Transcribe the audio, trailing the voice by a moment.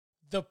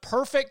The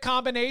perfect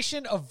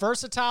combination of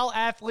versatile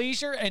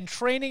athleisure and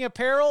training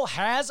apparel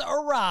has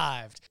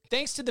arrived.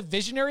 Thanks to the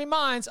visionary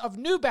minds of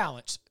New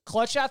Balance,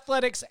 Clutch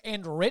Athletics,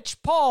 and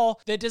Rich Paul,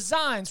 the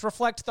designs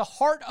reflect the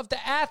heart of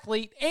the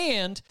athlete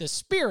and the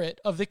spirit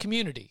of the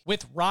community.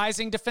 With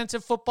rising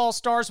defensive football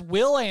stars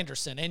Will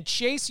Anderson and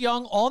Chase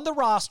Young on the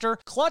roster,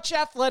 Clutch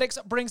Athletics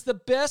brings the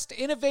best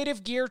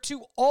innovative gear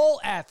to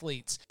all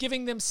athletes,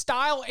 giving them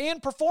style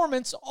and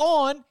performance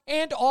on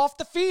and off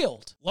the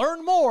field.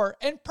 Learn more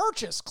and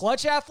purchase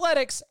Clutch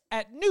Athletics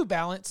at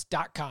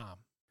newbalance.com.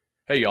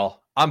 Hey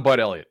y'all, I'm Bud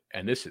Elliott,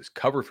 and this is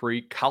Cover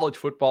 3 College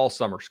Football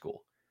Summer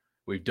School.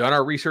 We've done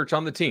our research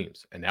on the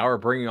teams, and now we're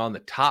bringing on the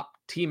top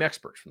team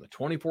experts from the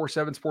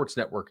 24/7 Sports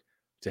Network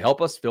to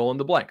help us fill in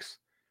the blanks.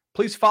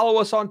 Please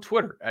follow us on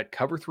Twitter at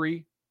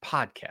Cover3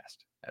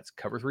 Podcast. That's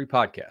Cover3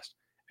 Podcast.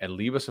 And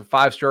leave us a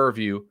 5-star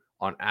review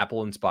on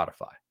Apple and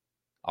Spotify.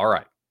 All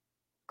right,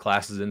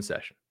 class is in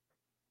session.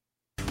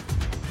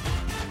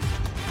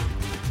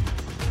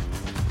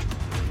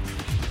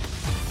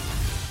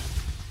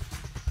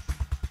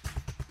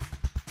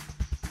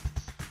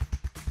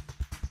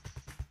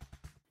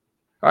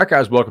 All right,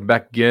 guys, welcome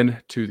back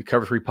again to the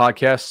Cover 3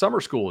 Podcast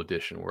Summer School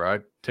Edition, where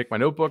I take my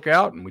notebook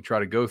out and we try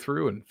to go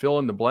through and fill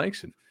in the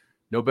blanks. And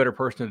no better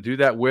person to do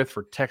that with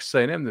for Texas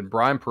A&M than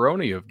Brian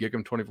Peroni of Gig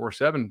 'em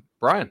 24/7.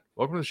 Brian,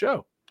 welcome to the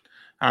show.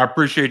 I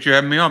appreciate you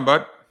having me on,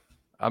 bud.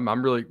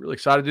 I'm really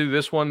excited to do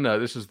this one.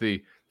 This is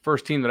the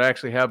first team that I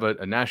actually have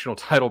a national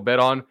title bet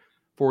on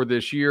for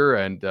this year,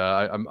 and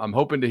I'm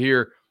hoping to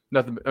hear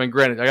nothing. I mean,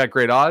 granted, I got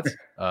great odds,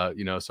 so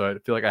I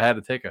feel like I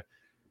had to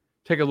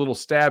take a little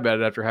stab at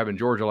it after having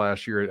Georgia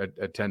last year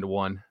at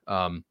 10-1.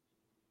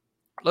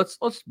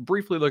 Let's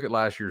briefly look at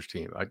last year's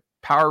team.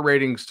 Power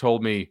ratings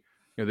told me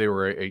they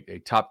were a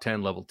top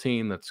 10 level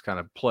team. That's kind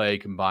of play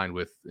combined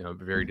with a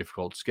very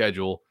difficult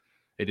schedule.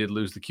 They did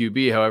lose the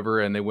QB,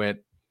 however, and they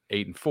went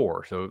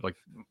 8-4. So like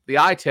the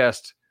eye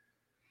test,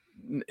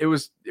 it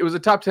was a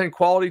top 10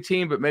 quality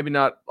team, but maybe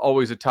not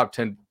always a top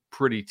 10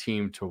 pretty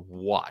team to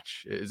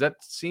watch. Does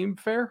that seem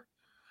fair?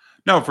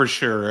 No, for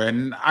sure.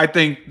 And I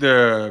think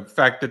the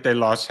fact that they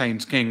lost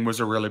Haynes King was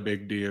a really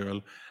big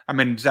deal. I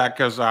mean, Zach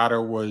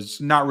Calzada was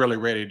not really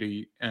ready to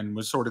eat and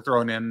was sort of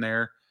thrown in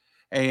there.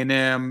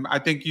 A&M, I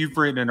think you've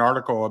written an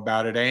article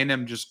about it.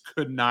 A&M just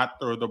could not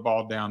throw the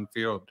ball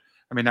downfield.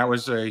 I mean, that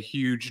was a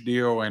huge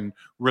deal and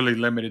really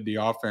limited the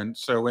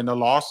offense. So in the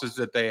losses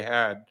that they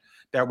had,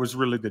 that was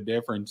really the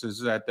difference, is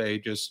that they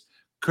just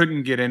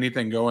couldn't get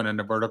anything going in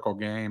the vertical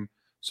game.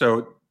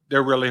 So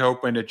they're really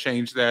hoping to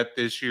change that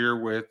this year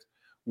with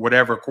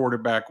whatever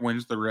quarterback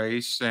wins the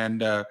race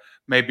and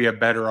maybe a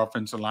better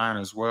offensive line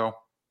as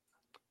well.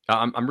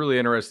 I'm really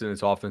interested in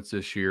this offense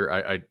this year.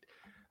 I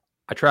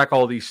track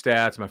all these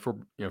stats.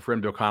 My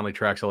friend Bill Connolly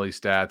tracks all these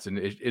stats, and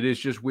it is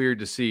just weird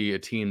to see a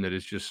team that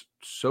is just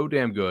so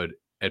damn good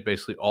at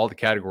basically all the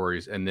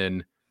categories, and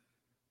then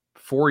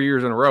 4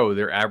 years in a row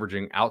they're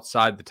averaging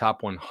outside the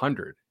top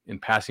 100 in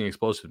passing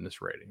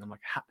explosiveness rating. I'm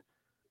like, how?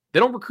 They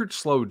don't recruit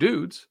slow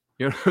dudes.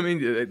 You know what I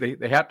mean?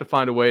 They have to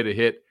find a way to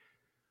hit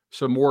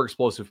some more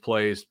explosive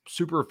plays,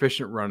 super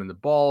efficient running the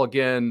ball.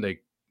 Again, they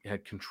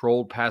had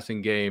controlled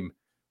passing game,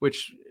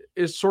 which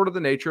is sort of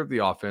the nature of the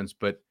offense.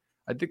 But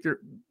I think do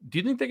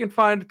you think they can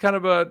find kind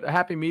of a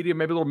happy medium,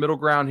 maybe a little middle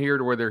ground here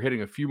to where they're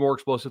hitting a few more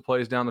explosive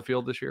plays down the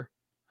field this year?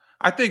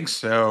 I think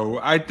so.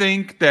 I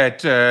think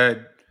that,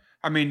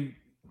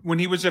 when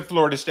he was at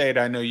Florida State,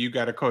 I know you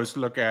got a close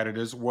look at it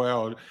as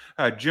well.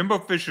 Jimbo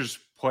Fisher's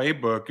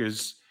playbook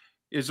is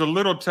a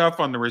little tough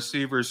on the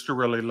receivers to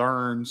really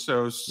learn.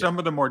 So some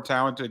of the more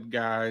talented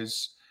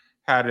guys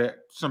had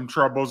some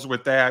troubles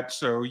with that.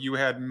 So you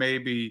had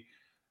maybe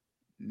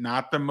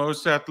not the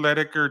most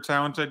athletic or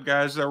talented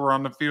guys that were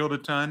on the field a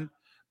ton,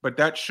 but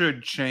that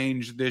should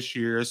change this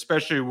year,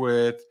 especially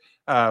with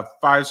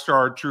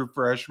 5-star true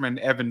freshman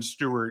Evan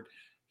Stewart.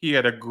 He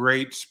had a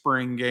great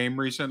spring game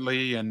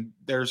recently, and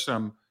there's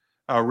some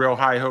real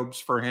high hopes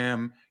for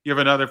him. You have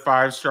another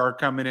 5-star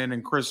coming in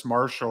Chris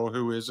Marshall,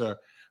 who is a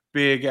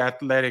big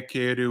athletic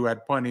kid who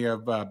had plenty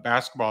of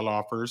basketball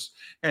offers.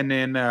 And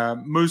then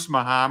Moose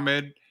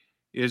Muhammad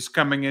is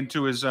coming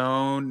into his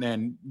own,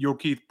 and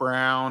Keith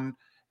Brown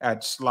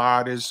at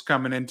slot is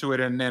coming into it.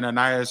 And then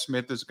Anaya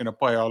Smith is going to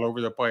play all over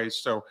the place.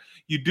 So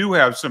you do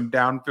have some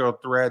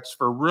downfield threats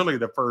for really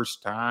the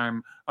first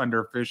time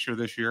under Fisher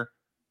this year.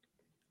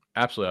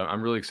 Absolutely.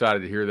 I'm really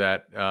excited to hear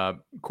that.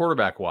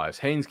 Quarterback wise,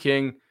 Haynes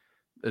King,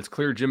 it's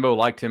clear Jimbo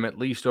liked him at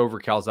least over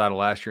Calzada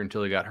last year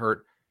until he got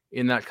hurt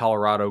in that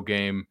Colorado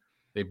game.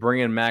 They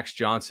bring in Max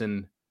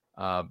Johnson.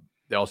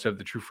 They also have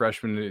the true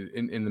freshman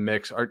in the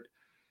mix.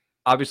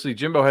 Obviously,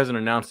 Jimbo hasn't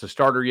announced a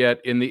starter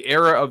yet. In the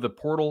era of the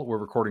portal, we're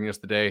recording this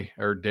the day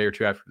or a day or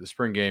two after the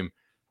spring game.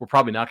 We're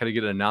probably not going to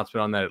get an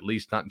announcement on that, at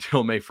least not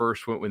until May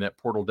 1st when that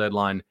portal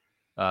deadline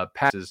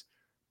passes.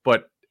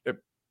 But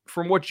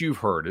from what you've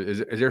heard,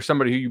 is there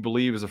somebody who you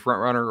believe is a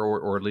front runner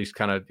or at least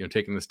kind of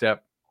taking the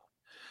step?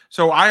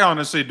 So I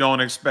honestly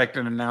don't expect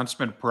an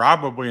announcement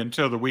probably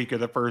until the week of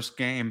the first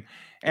game.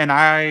 And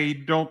I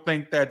don't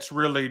think that's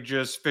really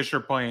just Fisher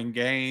playing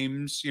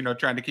games,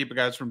 trying to keep the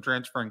guys from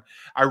transferring.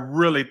 I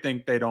really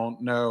think they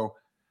don't know.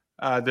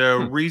 The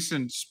Hmm.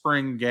 recent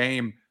spring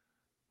game,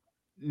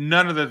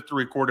 none of the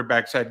three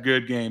quarterbacks had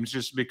good games,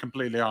 just to be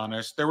completely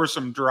honest. There were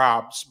some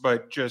drops,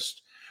 but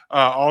just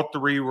all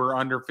three were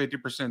under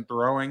 50%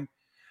 throwing.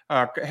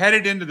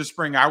 Headed into the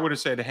spring, I would have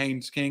said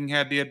Haynes King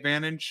had the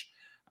advantage.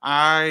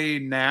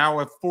 I now,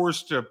 if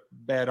forced to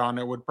bet on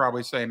it, would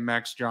probably say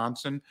Max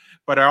Johnson,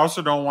 but I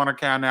also don't want to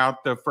count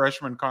out the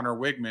freshman Connor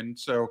Wigman.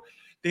 So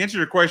the answer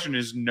to the question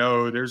is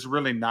no, there's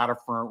really not a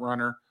front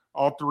runner.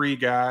 All three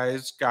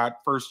guys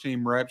got first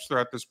team reps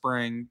throughout the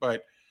spring,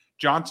 but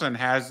Johnson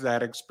has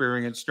that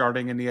experience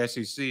starting in the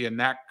SEC, and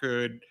that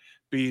could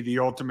be the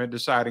ultimate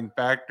deciding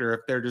factor if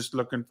they're just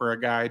looking for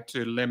a guy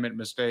to limit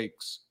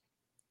mistakes.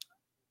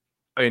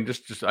 I mean,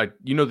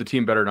 the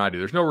team better than I do.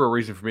 There's no real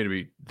reason for me to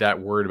be that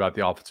worried about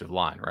the offensive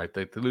line, right?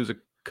 They lose a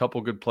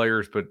couple good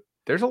players, but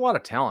there's a lot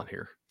of talent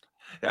here.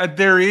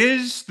 There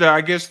is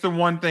I guess the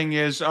one thing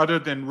is, other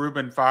than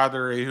Ruben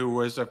Fathery, who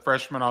was a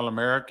freshman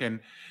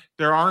All-American,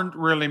 there aren't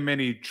really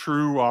many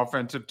true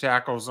offensive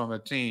tackles on the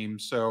team.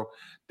 So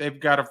they've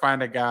got to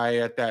find a guy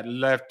at that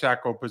left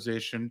tackle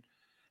position.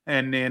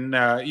 And then,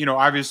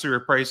 obviously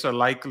replace a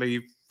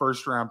likely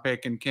first round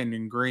pick in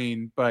Kenyon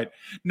Green. But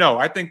no,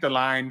 I think the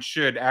line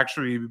should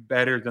actually be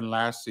better than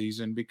last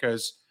season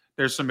because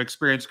there's some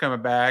experience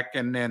coming back.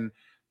 And then,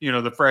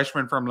 the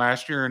freshmen from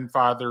last year and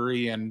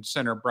Fathery and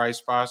center Bryce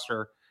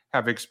Foster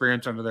have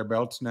experience under their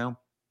belts now.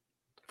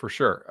 For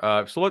sure.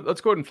 So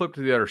let's go ahead and flip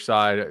to the other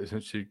side,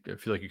 since I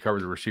feel like you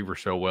covered the receiver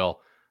so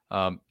well.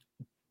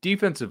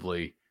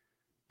 Defensively,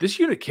 this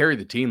unit carried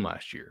the team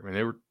last year. I mean,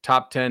 they were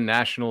top 10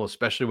 national,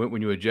 especially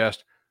when you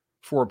adjust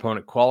for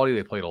opponent quality.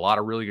 They played a lot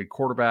of really good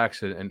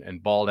quarterbacks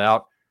and balled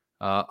out.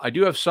 I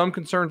do have some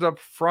concerns up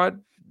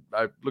front.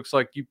 Looks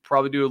like you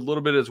probably do a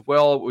little bit as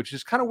well, which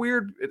is kind of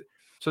weird.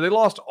 So they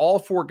lost all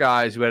four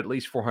guys who had at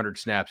least 400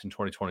 snaps in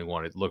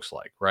 2021, it looks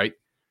like, right?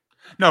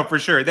 No, for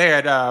sure. They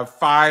had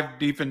 5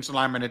 defensive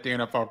linemen at the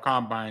NFL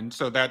Combine,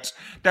 so that's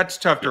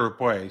tough to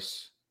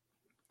replace.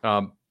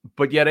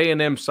 But yet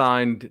A&M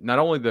signed not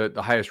only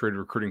the highest rated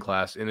recruiting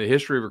class in the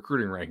history of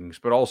recruiting rankings,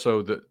 but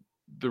also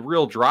the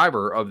real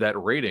driver of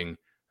that rating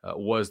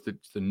was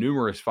the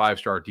numerous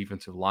 5-star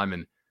defensive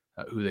linemen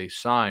who they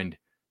signed.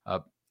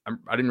 I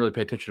didn't really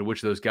pay attention to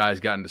which of those guys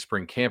got into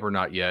spring camp or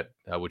not yet,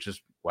 which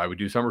is why we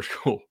do summer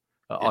school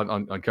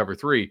on Cover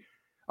 3.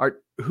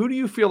 Who do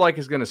you feel like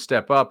is going to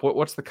step up?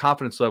 What's the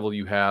confidence level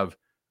you have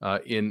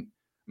in?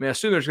 I mean, I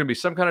assume there's going to be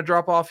some kind of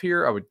drop off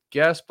here, I would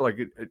guess, but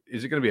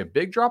is it going to be a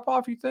big drop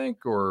off, you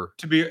think? Or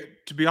to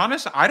be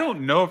honest, I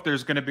don't know if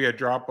there's going to be a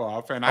drop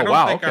off, and I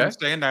don't think I'm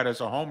saying that as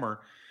a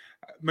homer.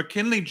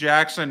 McKinley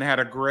Jackson had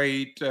a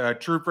great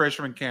true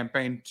freshman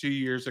campaign 2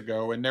 years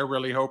ago, and they're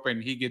really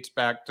hoping he gets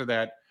back to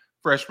that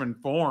freshman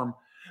form.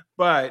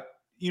 But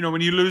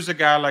when you lose a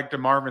guy like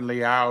DeMarvin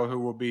Leal, who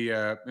will be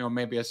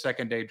maybe a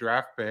second-day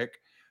draft pick,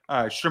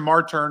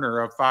 Shamar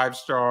Turner, a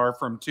 5-star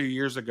from 2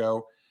 years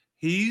ago,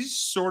 he's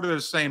sort of the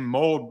same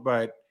mold,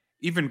 but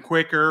even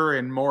quicker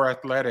and more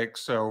athletic.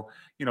 So,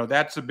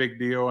 that's a big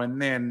deal.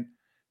 And then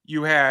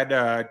you had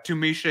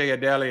Tumishe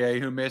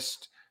Adelie, who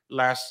missed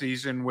last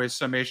season with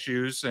some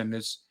issues and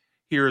is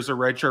here as a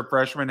redshirt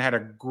freshman, had a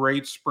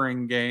great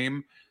spring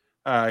game.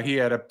 He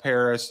had a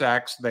pair of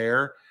sacks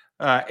there.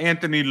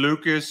 Anthony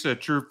Lucas, a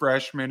true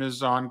freshman,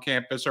 is on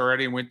campus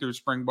already and went through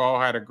spring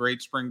ball, had a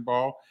great spring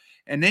ball.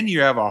 And then you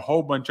have a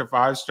whole bunch of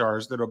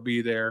 5-stars that'll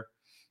be there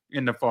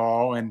in the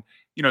fall. And,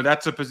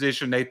 that's a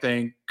position they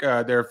think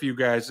there are a few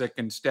guys that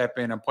can step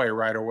in and play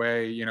right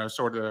away,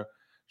 sort of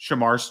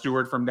Shamar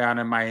Stewart from down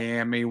in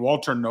Miami,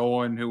 Walter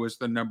Nolan, who was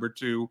the number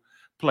 2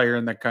 player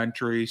in the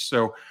country.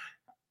 So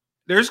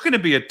there's going to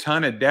be a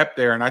ton of depth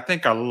there, and I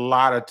think a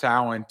lot of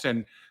talent.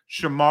 And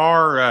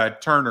Shamar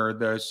Turner,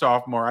 the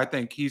sophomore, I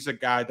think he's a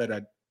guy that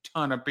a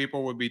ton of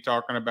people would be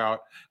talking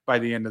about by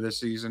the end of the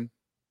season.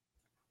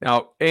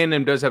 Now,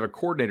 A&M does have a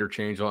coordinator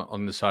change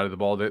on this side of the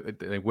ball.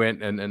 They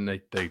went and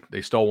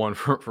they stole one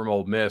from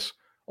Ole Miss.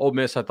 Ole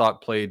Miss, I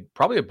thought, played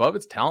probably above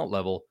its talent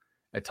level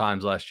at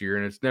times last year,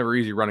 and it's never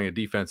easy running a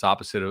defense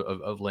opposite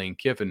of Lane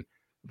Kiffin.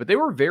 But they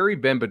were very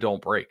bend but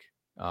don't break.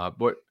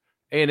 But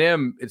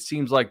A&M, it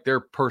seems like their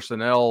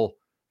personnel,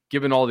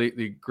 given all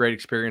the great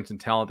experience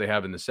and talent they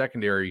have in the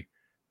secondary,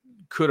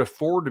 could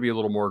afford to be a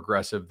little more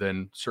aggressive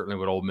than certainly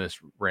what Ole Miss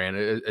ran.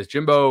 As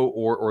Jimbo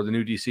or the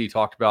new DC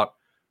talked about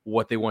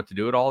what they want to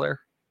do at all there?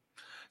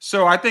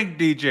 So I think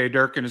DJ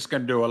Durkin is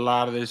going to do a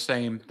lot of the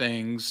same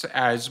things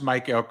as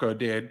Mike Elko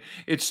did.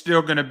 It's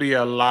still going to be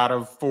a lot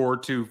of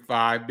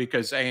 4-2-5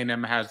 because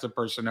A&M has the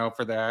personnel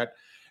for that.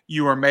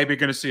 You are maybe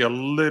going to see a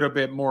little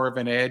bit more of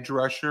an edge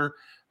rusher.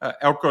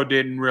 Elko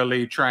didn't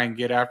really try and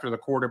get after the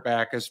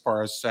quarterback as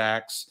far as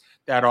sacks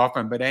that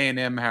often, but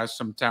A&M has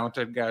some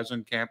talented guys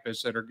on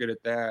campus that are good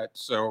at that.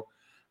 So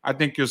I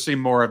think you'll see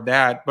more of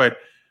that. But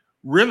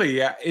really,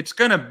 it's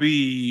going to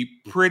be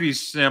pretty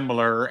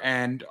similar,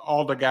 and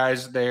all the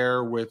guys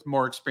there with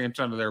more experience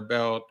under their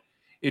belt,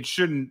 they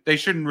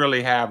shouldn't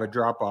really have a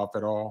drop off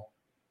at all.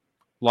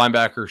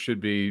 Linebacker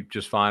should be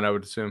just fine, I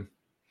would assume.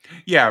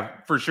 Yeah,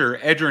 for sure.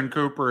 Edgerrin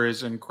Cooper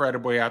is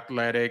incredibly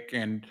athletic,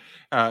 and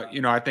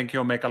I think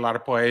he'll make a lot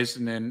of plays.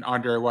 And then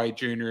Andre White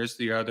Jr. is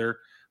the other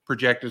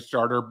projected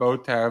starter.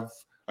 Both have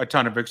a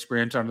ton of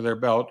experience under their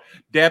belt.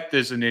 Depth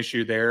is an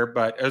issue there,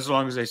 but as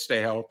long as they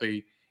stay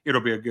healthy,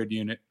 it'll be a good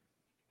unit.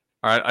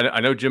 All right, I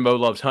know Jimbo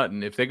loves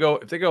hunting. If they go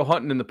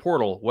hunting in the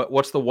portal,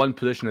 what's the one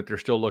position that they're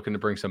still looking to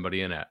bring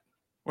somebody in at?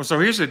 Well, so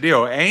here's the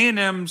deal.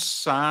 A&M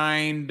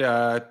signed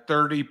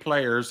 30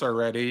 players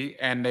already,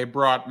 and they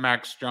brought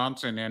Max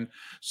Johnson in.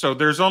 So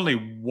there's only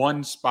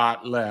one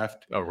spot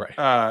left. Oh,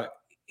 right.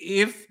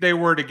 If they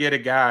were to get a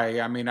guy,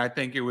 I mean, I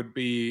think it would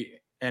be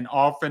an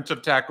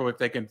offensive tackle if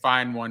they can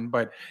find one,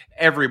 but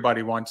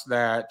everybody wants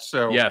that.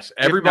 So yes,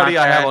 everybody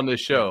I have on this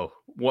show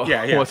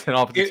wants an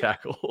offensive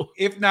tackle.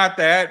 If not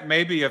that,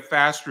 maybe a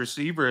fast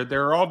receiver.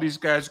 There are all these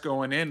guys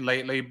going in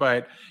lately,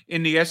 but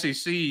in the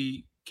SEC,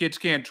 kids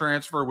can't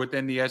transfer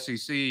within the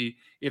SEC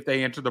if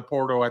they enter the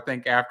portal, I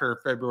think,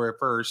 after February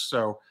 1st.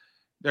 So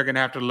they're going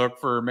to have to look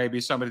for maybe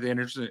somebody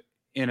interested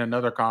in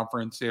another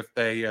conference if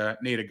they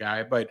need a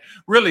guy. But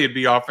really, it'd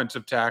be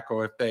offensive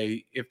tackle if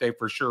they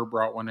for sure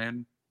brought one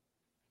in.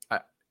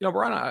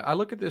 Brian, I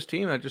look at this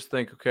team and I just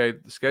think, okay,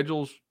 the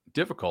schedule's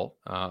difficult,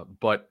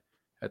 but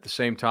at the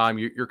same time,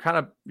 you're kind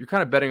of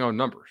betting on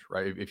numbers,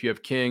 right? If you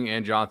have King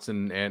and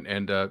Johnson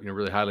and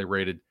really highly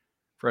rated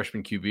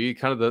freshman QB,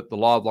 kind of the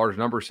law of large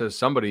numbers says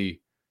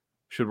somebody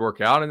should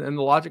work out, and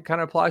the logic kind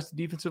of applies to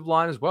defensive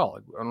line as well.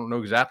 I don't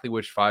know exactly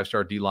which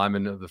 5-star D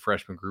lineman of the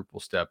freshman group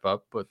will step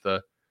up, but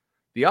the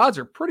odds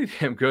are pretty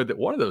damn good that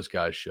one of those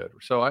guys should.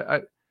 So I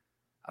don't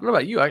know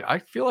about you. I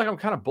feel like I'm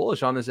kind of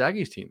bullish on this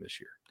Aggies team this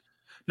year.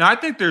 Now, I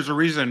think there's a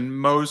reason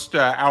most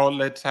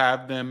outlets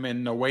have them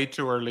in the way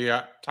too early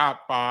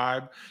top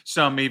 5,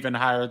 some even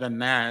higher than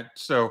that.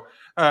 So,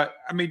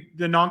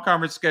 the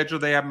non-conference schedule,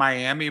 they have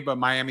Miami, but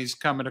Miami's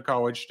coming to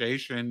College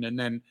Station. And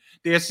then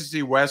the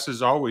SEC West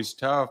is always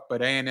tough,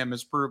 but A&M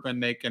has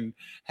proven they can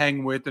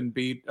hang with and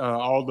beat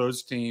all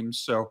those teams.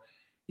 So,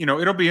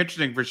 it'll be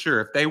interesting for sure.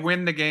 If they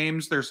win the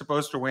games they're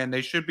supposed to win,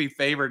 they should be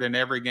favored in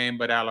every game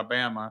but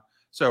Alabama.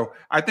 So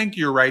I think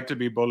you're right to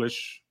be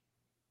bullish.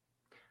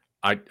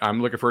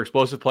 I'm looking for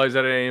explosive plays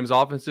out of A&M's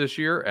offense this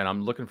year, and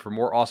I'm looking for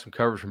more awesome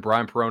coverage from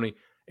Brian Peroni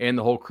and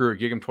the whole crew at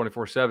Gig 'em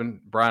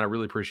 24/7. Brian, I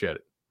really appreciate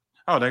it.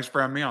 Oh, thanks for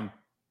having me on.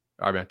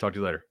 All right, man. Talk to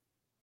you later.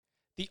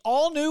 The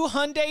all-new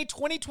Hyundai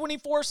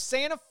 2024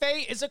 Santa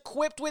Fe is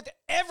equipped with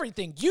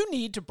everything you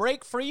need to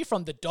break free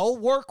from the dull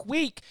work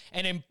week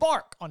and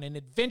embark on an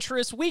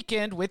adventurous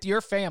weekend with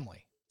your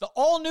family. The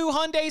all-new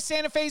Hyundai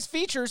Santa Fe's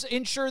features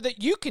ensure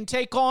that you can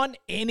take on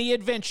any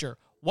adventure.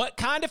 What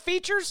kind of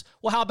features?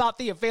 Well, how about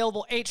the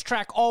available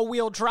H-Track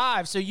all-wheel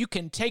drive so you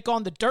can take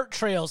on the dirt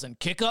trails and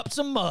kick up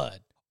some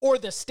mud? Or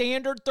the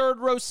standard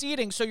third-row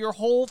seating so your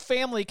whole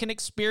family can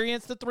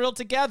experience the thrill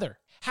together?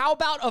 How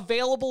about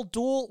available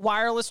dual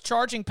wireless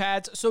charging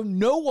pads so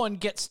no one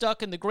gets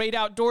stuck in the great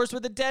outdoors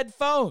with a dead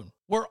phone?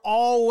 We're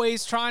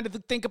always trying to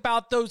think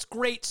about those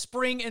great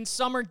spring and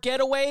summer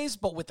getaways,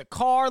 but with a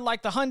car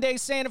like the Hyundai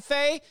Santa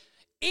Fe,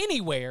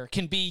 anywhere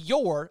can be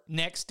your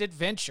next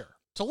adventure.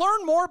 To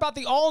learn more about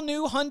the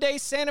all-new Hyundai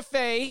Santa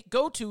Fe,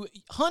 go to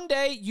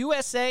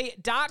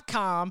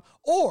HyundaiUSA.com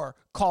or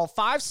call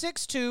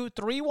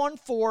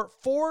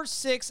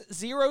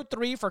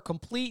 562-314-4603 for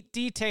complete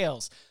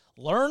details.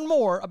 Learn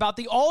more about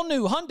the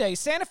all-new Hyundai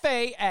Santa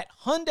Fe at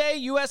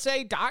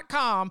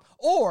HyundaiUSA.com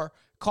or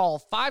call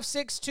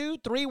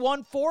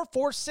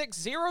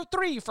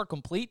 562-314-4603 for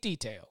complete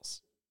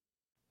details.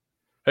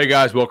 Hey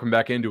guys, welcome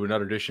back into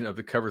another edition of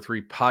the Cover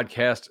 3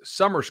 Podcast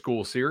Summer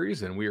School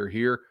Series, and we are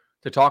here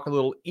to talk a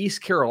little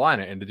East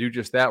Carolina. And to do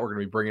just that, we're going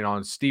to be bringing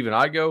on Stephen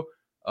Igoe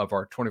of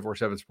our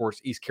 24/7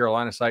 Sports East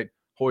Carolina site,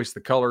 Hoist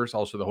the Colors,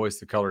 also the Hoist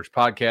the Colors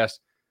podcast.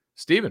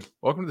 Stephen,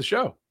 welcome to the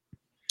show.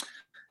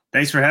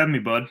 Thanks for having me,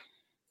 bud.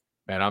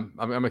 Man,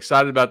 I'm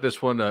excited about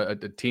this one. A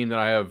team that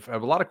I have a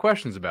lot of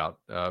questions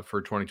about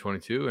for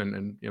 2022,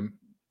 and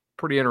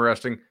pretty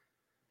interesting.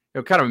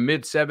 Kind of a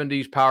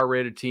mid-70s power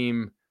rated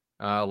team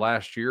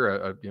last year.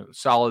 A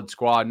solid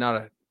squad,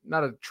 not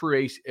a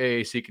true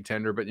AAC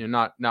contender, but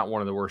not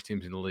one of the worst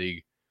teams in the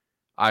league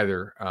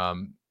either.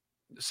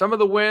 Some of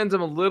the wins,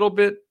 I'm a little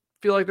bit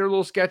feel like they're a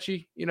little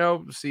sketchy.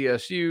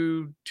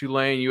 CSU,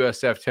 Tulane,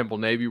 USF, Temple,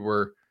 Navy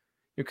were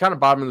kind of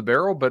bottom of the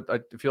barrel, but I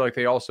feel like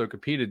they also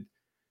competed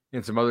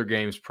in some other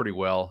games pretty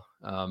well.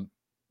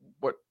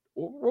 What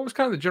was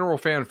kind of the general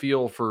fan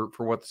feel for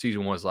what the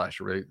season was last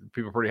year? Were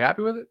people pretty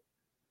happy with it?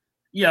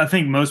 Yeah, I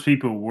think most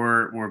people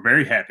were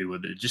very happy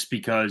with it, just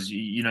because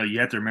you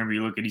have to remember,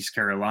 you look at East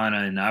Carolina,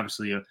 and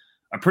obviously a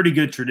pretty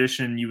good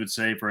tradition, you would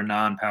say, for a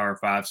non-Power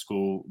 5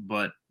 school.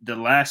 But the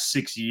last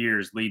 6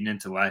 years leading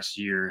into last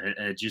year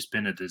had just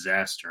been a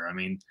disaster. I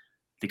mean,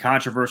 the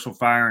controversial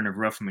firing of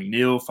Ruffin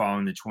McNeill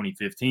following the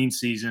 2015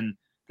 season,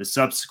 the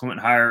subsequent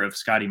hire of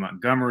Scotty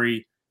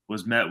Montgomery,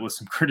 was met with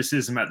some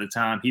criticism at the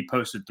time. He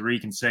posted 3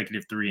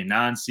 consecutive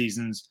 3-9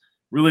 seasons.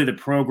 Really, the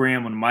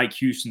program when Mike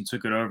Houston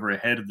took it over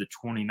ahead of the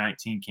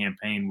 2019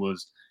 campaign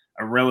was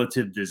a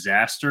relative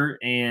disaster,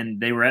 and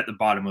they were at the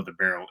bottom of the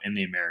barrel in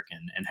the American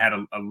and had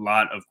a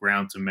lot of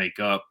ground to make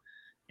up.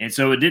 And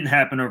so it didn't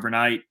happen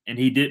overnight, and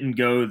he didn't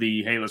go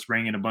the, hey, let's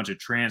bring in a bunch of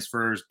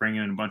transfers, bring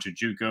in a bunch of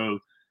JUCO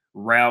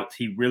route.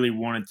 He really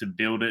wanted to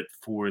build it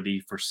for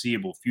the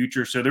foreseeable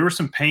future. So there were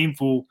some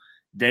painful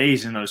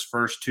days in those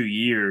first 2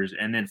 years.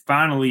 And then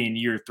finally in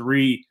year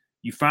 3,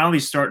 you finally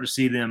start to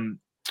see them,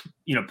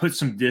 put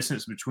some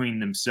distance between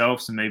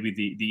themselves and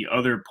maybe the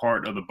other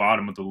part of the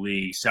bottom of the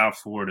league, South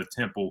Florida,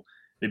 Temple.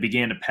 They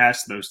began to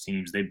pass those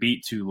teams. They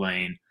beat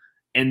Tulane.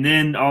 And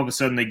then all of a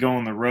sudden they go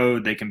on the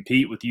road. They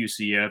compete with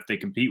UCF. They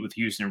compete with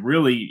Houston.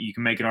 Really, you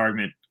can make an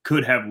argument,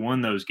 could have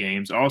won those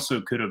games.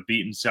 Also could have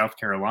beaten South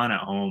Carolina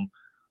at home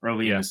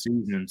early in the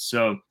season.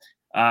 So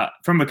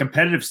from a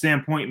competitive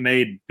standpoint,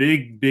 made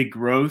big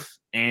growth.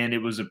 And it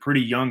was a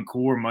pretty young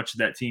core. Much of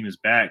that team is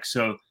back.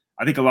 So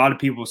I think a lot of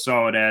people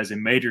saw it as a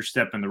major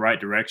step in the right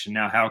direction.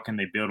 Now, how can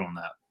they build on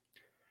that?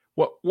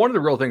 Well, one of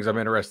the real things I'm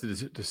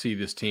interested to see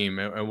this team,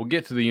 and we'll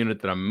get to the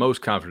unit that I'm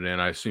most confident in.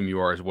 I assume you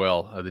are as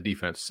well, the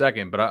defense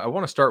second. But I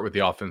want to start with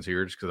the offense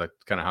here, just because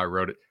that's kind of how I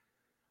wrote it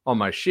on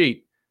my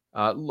sheet.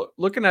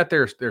 Looking at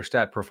their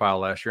stat profile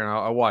last year, and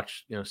I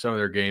watched some of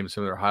their games,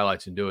 some of their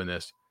highlights in doing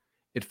this.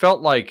 It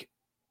felt like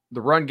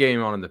the run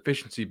game on an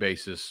efficiency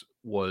basis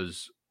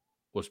was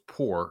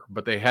poor,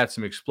 but they had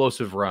some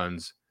explosive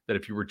runs that,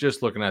 if you were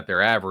just looking at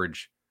their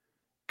average,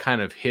 kind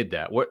of hid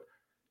that. What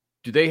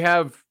do they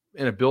have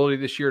an ability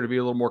this year to be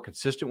a little more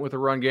consistent with the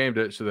run game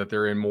so that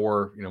they're in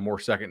more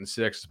 2nd and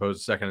 6 as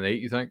opposed to 2nd and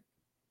 8, you think?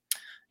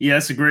 Yeah,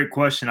 that's a great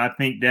question. I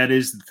think that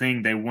is the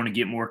thing they want to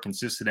get more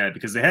consistent at,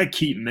 because they had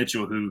Keaton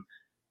Mitchell, who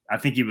I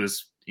think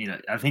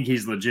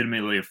he's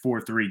legitimately a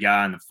 4.3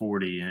 guy in the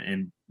 40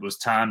 and was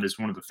timed as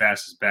one of the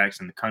fastest backs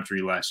in the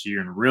country last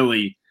year. And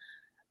really,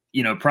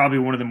 probably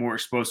one of the more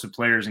explosive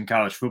players in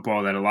college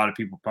football that a lot of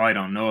people probably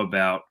don't know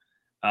about.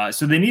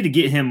 So they need to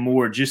get him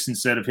more, just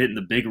instead of hitting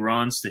the big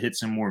runs, to hit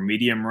some more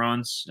medium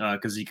runs,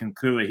 because he can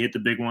clearly hit the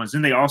big ones.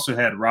 Then they also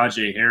had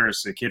Rajay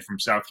Harris, a kid from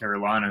South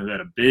Carolina, who had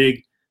a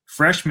big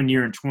freshman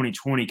year in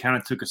 2020, kind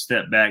of took a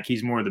step back.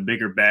 He's more of the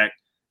bigger back,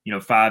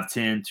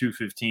 5'10",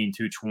 215,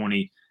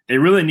 220. They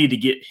really need to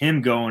get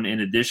him going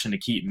in addition to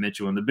Keaton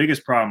Mitchell. And the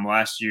biggest problem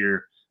last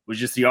year was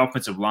just the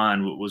offensive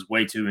line was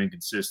way too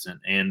inconsistent.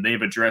 And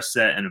they've addressed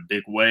that in a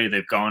big way.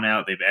 They've gone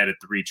out. They've added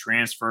 3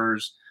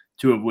 transfers,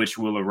 2 of which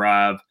will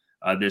arrive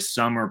this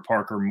summer.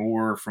 Parker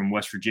Moore from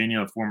West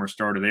Virginia, a former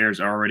starter there,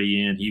 is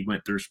already in. He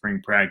went through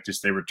spring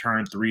practice. They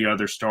returned 3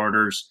 other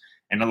starters.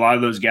 And a lot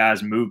of those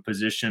guys moved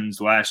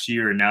positions last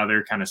year, and now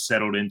they're kind of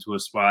settled into a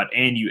spot.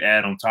 And you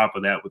add on top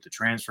of that with the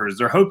transfers.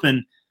 They're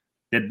hoping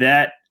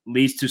that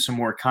leads to some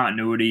more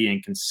continuity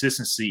and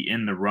consistency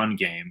in the run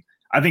game.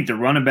 I think the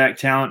running back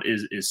talent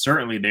is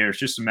certainly there. It's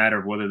just a matter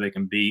of whether they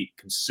can be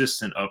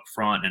consistent up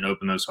front and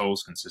open those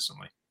holes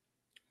consistently.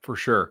 For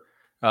sure.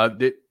 On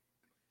the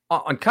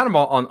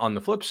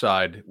flip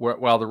side,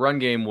 while the run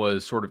game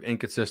was sort of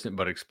inconsistent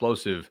but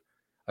explosive,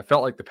 I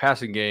felt like the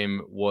passing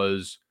game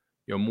was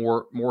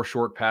more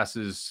short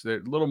passes, a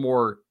little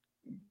more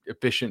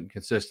efficient and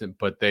consistent,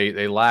 but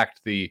they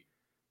lacked the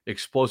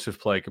explosive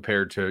play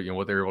compared to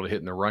what they were able to hit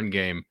in the run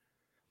game.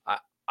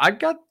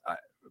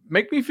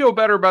 Make me feel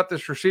better about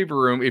this receiver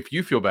room if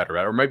you feel better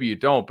about it, or maybe you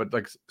don't. But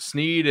like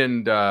Sneed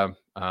and now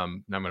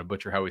I'm going to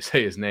butcher how we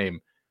say his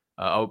name,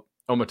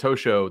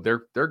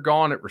 Omatosho, they're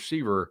gone at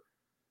receiver.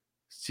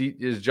 See,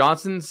 is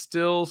Johnson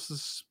still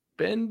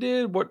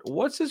suspended?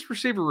 What's his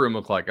receiver room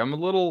look like?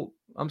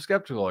 I'm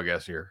skeptical, I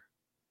guess, here.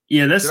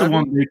 Yeah, that's the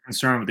one big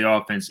concern with the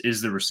offense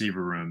is the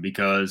receiver room,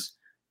 because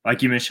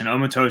like you mentioned,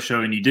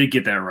 Omatosho, and you did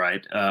get that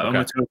right. Okay.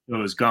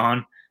 Omatosho is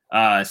gone.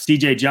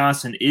 CJ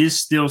Johnson is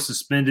still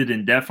suspended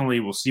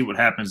indefinitely. We'll see what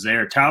happens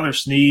there. Tyler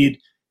Sneed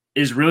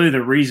is really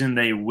the reason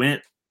they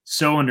went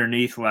so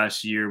underneath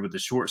last year with the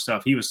short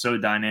stuff. He was so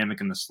dynamic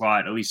in the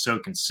slot, at least so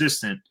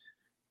consistent.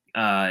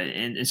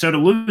 And so to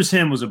lose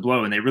him was a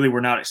blow, and they really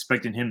were not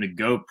expecting him to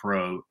go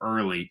pro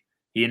early.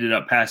 He ended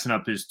up passing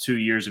up his 2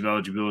 years of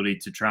eligibility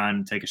to try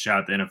and take a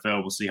shot at the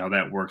NFL. We'll see how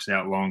that works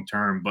out long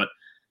term. But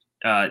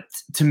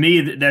to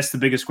me, that's the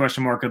biggest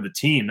question mark of the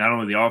team, not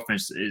only the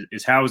offense,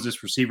 is how is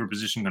this receiver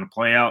position going to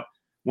play out?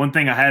 One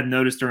thing I had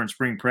noticed during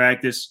spring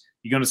practice,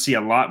 you're going to see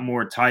a lot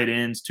more tight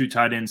ends, 2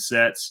 tight end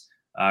sets.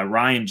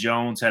 Ryan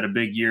Jones had a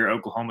big year,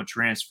 Oklahoma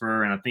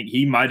transfer, and I think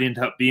he might end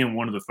up being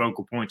one of the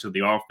focal points of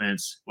the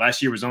offense.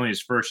 Last year was only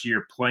his first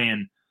year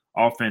playing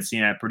offense. He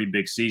had a pretty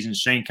big season.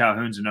 Shane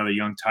Calhoun's another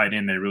young tight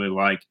end they really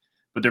like.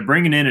 But they're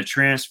bringing in a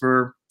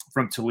transfer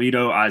from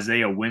Toledo,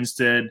 Isaiah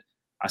Winstead.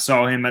 I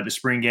saw him at the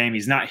spring game.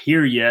 He's not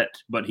here yet,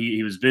 but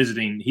he was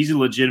visiting. He's a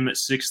legitimate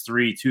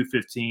 6'3",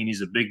 215.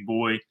 He's a big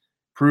boy,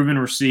 proven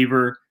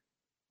receiver.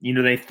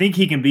 They think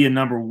he can be a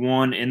number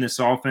 1 in this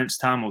offense.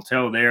 Time will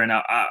tell there. And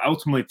I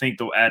ultimately think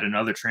they'll add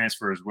another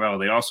transfer as well.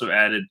 They also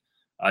added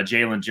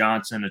Jalen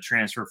Johnson, a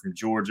transfer from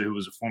Georgia, who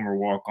was a former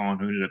walk-on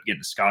who ended up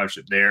getting a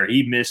scholarship there.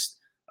 He missed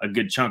a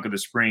good chunk of the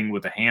spring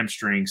with a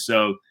hamstring.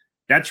 So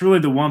that's really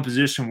the one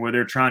position where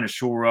they're trying to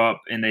shore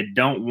up, and they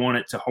don't want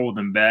it to hold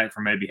them back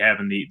from maybe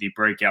having the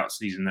breakout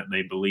season that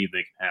they believe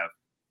they can have.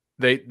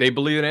 They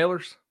believe in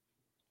Ehlers?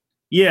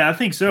 Yeah, I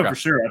think so, Okay. for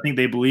sure. I think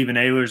they believe in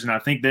Ehlers, and I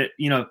think that,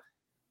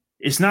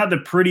 it's not the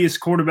prettiest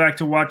quarterback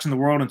to watch in the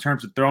world in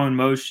terms of throwing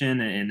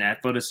motion and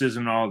athleticism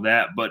and all of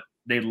that, but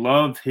they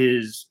love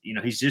his,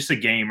 he's just a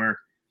gamer.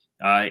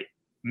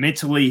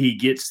 Mentally, he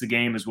gets the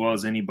game as well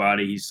as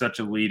anybody. He's such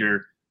a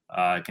leader,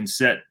 can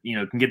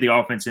get the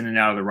offense in and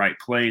out of the right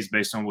plays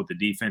based on what the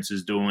defense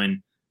is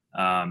doing.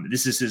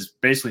 This is his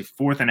basically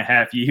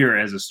 4.5 year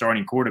as a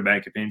starting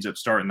quarterback if he ends up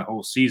starting the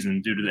whole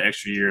season due to the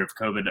extra year of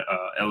COVID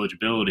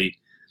eligibility.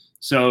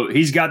 So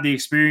he's got the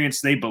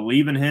experience. They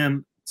believe in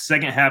him.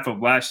 Second half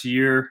of last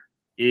year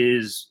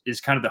is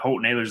kind of the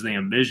Holton Ahlers they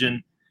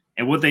envision.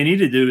 And what they need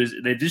to do is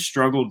they just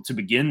struggled to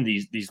begin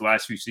these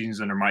last few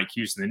seasons under Mike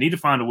Houston. They need to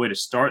find a way to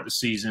start the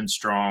season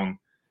strong,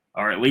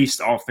 or at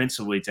least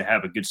offensively to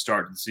have a good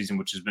start to the season,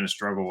 which has been a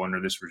struggle under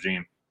this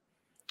regime.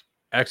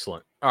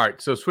 Excellent. All right,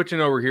 so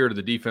switching over here to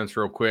the defense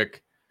real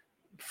quick.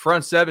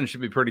 Front seven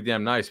should be pretty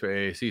damn nice by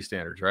AAC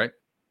standards, right?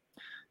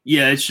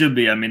 Yeah, it should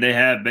be. I mean, they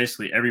have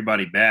basically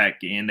everybody back,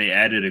 and they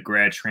added a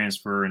grad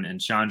transfer and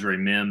Chandre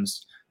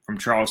Mims from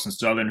Charleston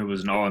Southern, who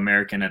was an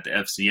All-American at the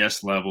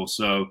FCS level.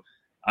 So,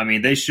 I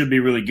mean, they should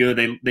be really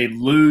good. They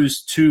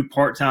lose 2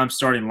 part-time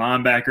starting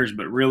linebackers,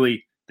 but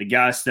really the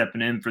guys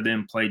stepping in for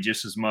them play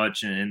just as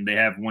much. And they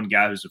have one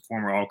guy who's a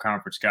former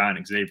all-conference guy,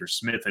 and Xavier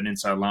Smith, an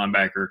inside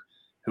linebacker,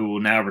 who will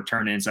now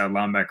return to inside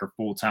linebacker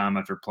full-time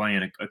after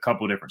playing a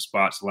couple of different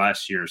spots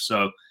last year.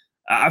 So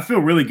I feel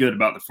really good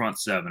about the front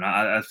seven.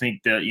 I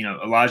think that,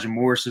 Elijah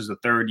Morris is a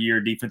third-year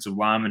defensive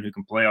lineman who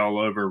can play all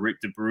over. Rick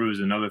DeBrew is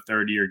another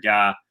third-year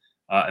guy.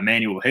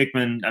 Emmanuel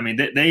Hickman. I mean,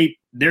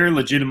 they're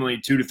legitimately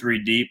 2 to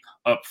 3 deep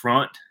up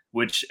front,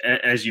 which,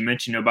 as you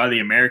mentioned, by the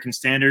American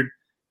standard,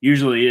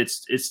 usually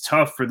it's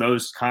tough for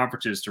those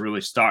conferences to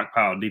really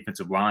stockpile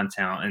defensive line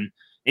talent.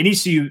 And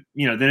ECU,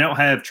 they don't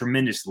have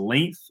tremendous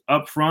length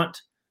up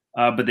front,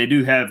 but they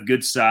do have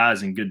good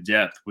size and good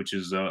depth, which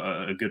is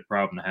a good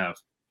problem to have.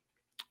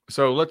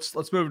 So let's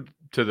move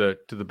to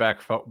the back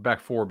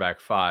 4, back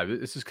 5.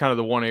 This is kind of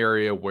the one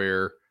area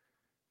where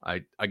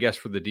I guess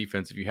for the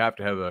defense, if you have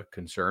to have a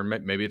concern,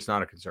 maybe it's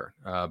not a concern.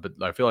 But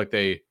I feel like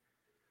they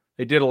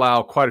did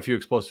allow quite a few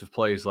explosive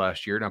plays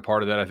last year. Now,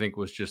 part of that I think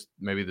was just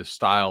maybe the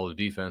style of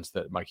defense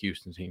that Mike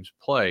Houston teams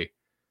play.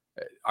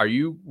 Are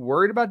you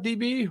worried about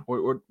DB?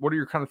 What are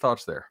your kind of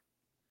thoughts there?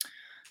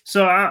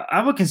 So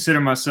I would consider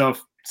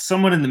myself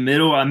somewhat in the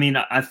middle. I mean,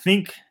 I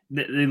think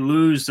they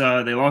lost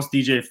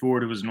DJ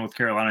Ford, who was a North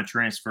Carolina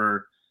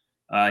transfer.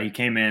 He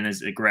came in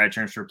as a grad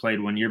transfer,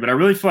 played 1 year. But I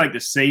really feel like the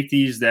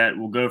safeties that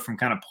will go from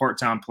kind of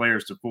part-time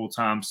players to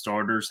full-time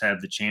starters have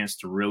the chance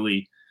to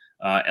really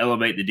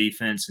elevate the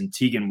defense. And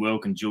Tegan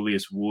Wilk and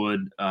Julius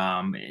Wood,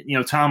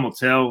 time will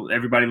tell.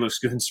 Everybody looks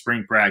good in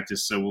spring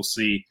practice, so we'll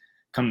see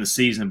come the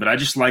season. But I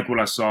just like what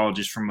I saw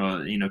just from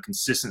a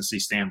consistency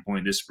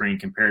standpoint this spring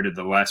compared to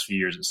the last few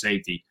years at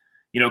safety.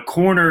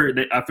 Corner,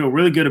 I feel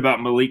really good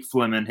about Malik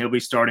Fleming. He'll be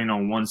starting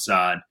on one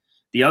side.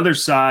 The other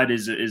side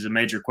is a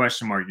major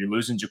question mark. You're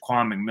losing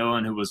Jaquan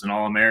McMillan, who was an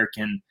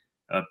All-American.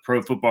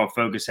 Pro Football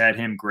Focus had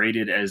him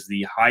graded as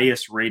the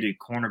highest-rated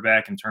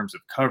cornerback in terms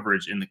of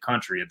coverage in the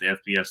country at the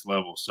FBS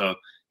level. So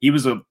he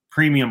was a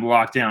premium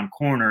lockdown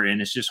corner,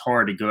 and it's just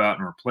hard to go out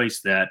and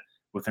replace that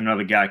with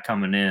another guy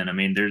coming in. I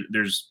mean,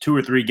 there's 2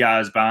 or 3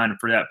 guys vying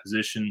for that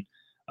position.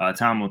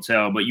 Time will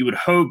tell. But you would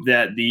hope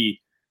that the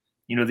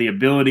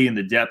ability and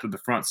the depth of the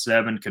front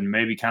seven can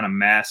maybe kind of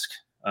mask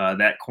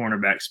that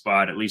cornerback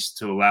spot, at least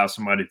to allow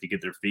somebody to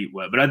get their feet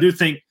wet. But I do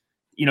think,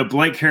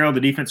 Blake Harrell, the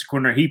defensive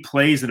coordinator, he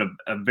plays in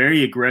a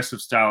very aggressive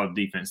style of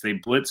defense. They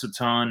blitz a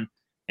ton,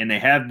 and they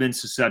have been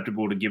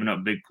susceptible to giving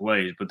up big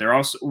plays, but they're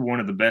also one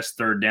of the best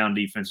third down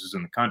defenses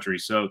in the country.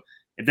 So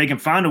if they can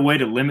find a way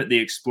to limit the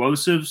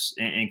explosives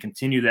and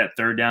continue that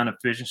third down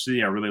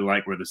efficiency, I really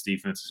like where this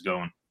defense is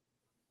going.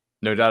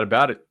 No doubt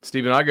about it.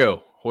 Stephen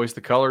Igo, Hoist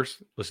the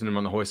Colors. Listen to him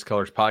on the Hoist the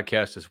Colors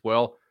podcast as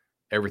well.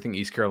 Everything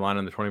East Carolina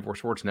and the 24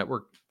 Sports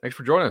Network. Thanks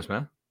for joining us,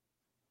 man.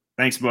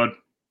 Thanks, bud.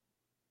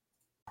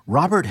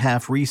 Robert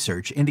Half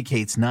research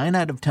indicates 9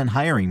 out of 10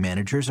 hiring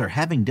managers are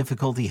having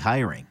difficulty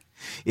hiring.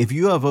 If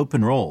you have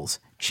open roles,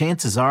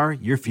 chances are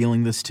you're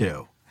feeling this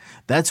too.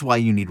 That's why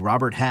you need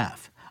Robert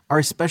Half.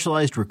 Our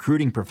specialized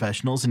recruiting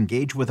professionals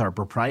engage with our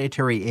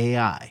proprietary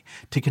AI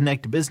to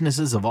connect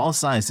businesses of all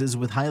sizes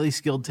with highly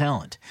skilled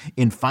talent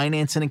in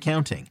finance and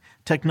accounting,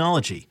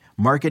 technology,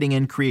 marketing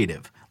and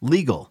creative,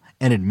 legal,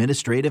 and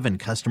administrative and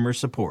customer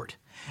support.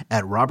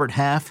 At Robert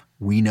Half,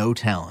 we know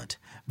talent.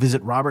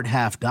 Visit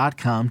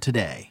roberthalf.com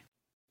today.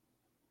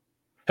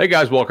 Hey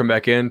guys, welcome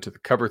back in to the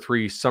Cover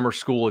 3 Summer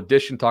School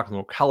Edition, talking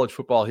about college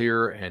football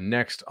here. And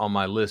next on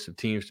my list of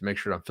teams to make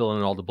sure I'm filling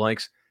in all the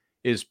blanks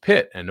is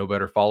Pitt, and no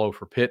better follow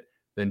for Pitt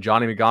than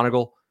Johnny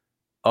McGonigal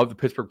of the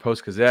Pittsburgh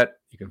Post-Gazette.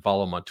 You can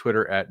follow him on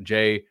Twitter at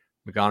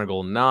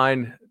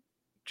jmcgonigal9.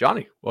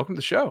 Johnny, welcome to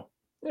the show.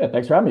 Yeah,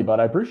 thanks for having me, bud.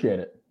 I appreciate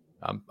it.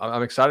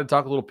 I'm excited to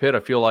talk a little Pitt. I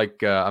feel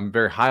like I'm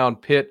very high on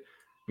Pitt.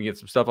 We get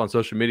some stuff on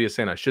social media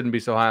saying I shouldn't be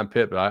so high on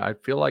Pitt, but I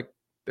feel like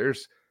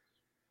there's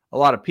a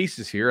lot of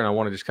pieces here, and I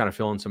want to just kind of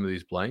fill in some of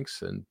these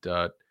blanks. And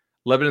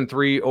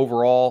 11-3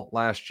 overall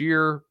last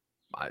year.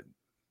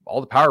 All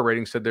the power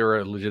ratings said they were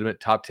a legitimate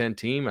top 10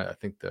 team. I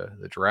think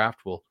the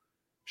draft will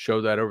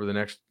show that over the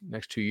next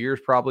 2 years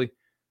probably.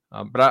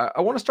 But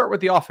I want to start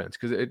with the offense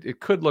because it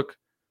could look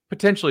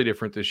potentially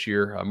different this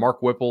year.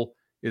 Mark Whipple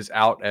is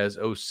out as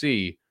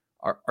OC.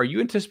 Are you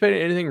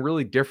anticipating anything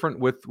really different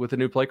with a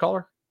new play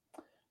caller?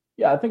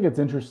 Yeah, I think it's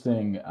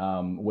interesting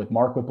with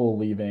Mark Whipple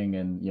leaving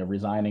and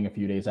resigning a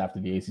few days after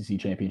the ACC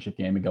championship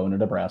game and going to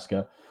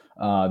Nebraska.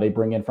 They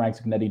bring in Frank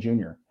Cignetti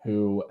Jr.,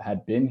 who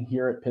had been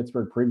here at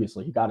Pittsburgh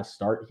previously. He got a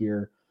start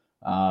here.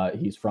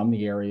 He's from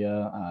the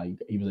area.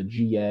 He was a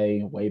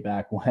GA way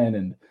back when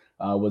and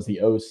was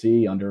the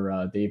OC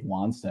under Dave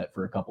Wannstedt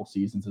for a couple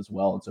seasons as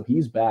well. And so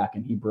he's back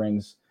and he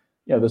brings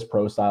this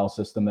pro style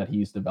system that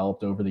he's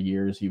developed over the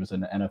years. He was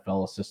an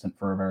NFL assistant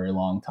for a very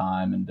long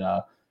time. And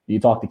you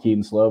talk to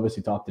Keaton Slovis,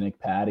 you talk to Nick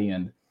Patty,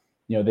 and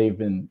they've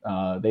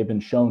been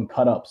shown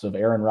cut-ups of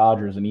Aaron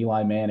Rodgers and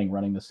Eli Manning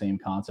running the same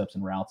concepts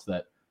and routes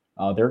that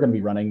they're going to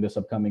be running this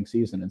upcoming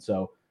season. And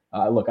so,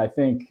 look, I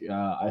think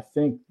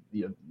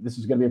this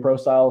is going to be a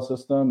pro-style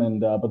system. And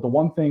but the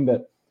one thing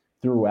that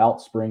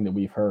throughout spring that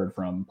we've heard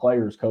from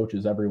players,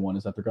 coaches, everyone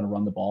is that they're going to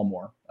run the ball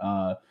more.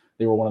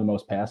 They were one of the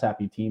most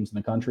pass-happy teams in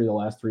the country the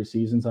last 3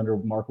 seasons under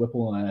Mark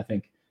Whipple, and I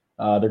think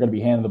they're going to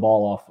be handing the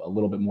ball off a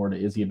little bit more to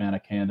Izzy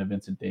Abanikanda, to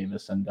Vincent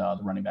Davis, and the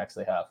running backs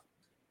they have.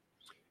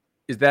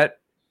 Is that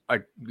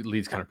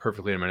leads kind of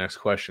perfectly into my next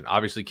question?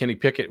 Obviously, Kenny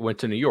Pickett went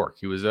to New York.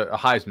 He was a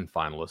Heisman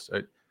finalist.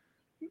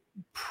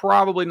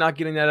 Probably not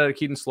getting that out of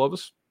Keaton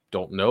Slovis.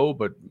 Don't know,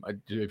 but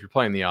if you're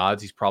playing the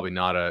odds, he's probably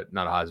not a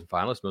Heisman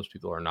finalist. Most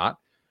people are not.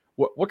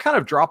 What kind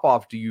of drop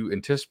off do you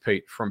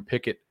anticipate from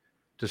Pickett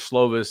to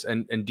Slovis?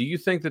 And do you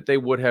think that they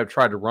would have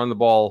tried to run the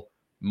ball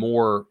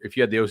more if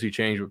you had the OC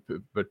change,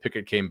 but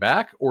Pickett came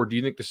back? Or do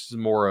you think this is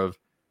more of,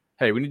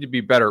 hey, we need to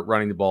be better at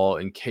running the ball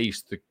in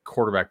case the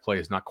quarterback play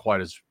is not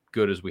quite as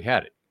good as we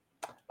had it?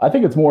 I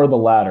think it's more of the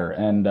latter.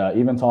 And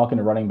even talking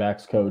to running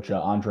backs coach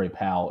Andre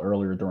Powell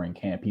earlier during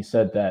camp, he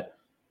said that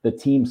the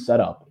team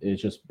setup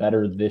is just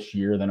better this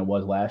year than it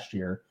was last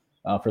year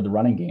for the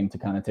running game to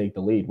kind of take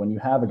the lead. When you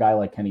have a guy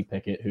like Kenny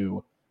Pickett,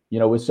 who,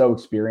 was so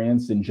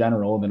experienced in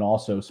general, and then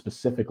also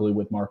specifically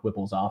with Mark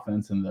Whipple's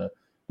offense and the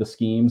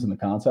schemes and the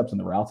concepts and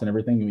the routes and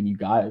everything, when you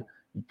got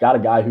a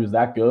guy who's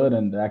that good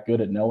and that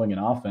good at knowing an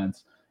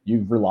offense,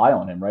 you rely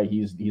on him, right?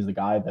 He's the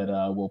guy that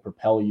will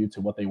propel you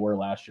to what they were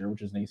last year,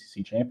 which is an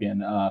ACC champion.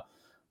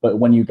 But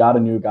when you got a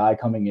new guy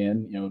coming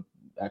in,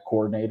 at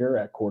coordinator,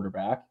 at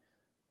quarterback,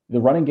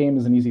 the running game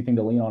is an easy thing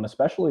to lean on,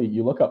 especially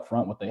you look up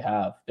front what they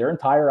have. Their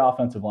entire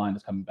offensive line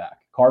is coming back.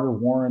 Carter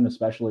Warren,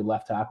 especially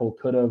left tackle,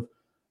 could have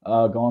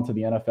gone to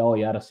the NFL.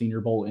 He had a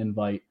Senior Bowl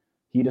invite.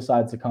 He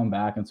decides to come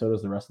back, and so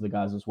does the rest of the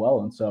guys as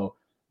well. And so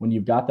when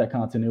you've got that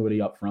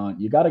continuity up front,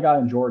 you got a guy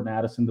in Jordan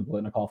Addison, the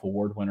Blitnikoff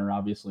Award winner,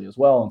 obviously, as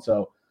well. And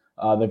so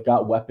they've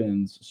got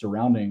weapons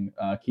surrounding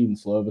Keaton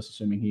Slovis,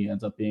 assuming he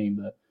ends up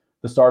being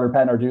the starter.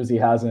 Pat Narduzzi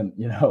hasn't,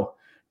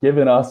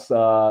 given us,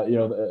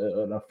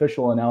 an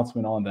official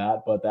announcement on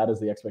that, but that is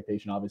the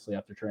expectation, obviously,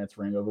 after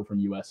transferring over from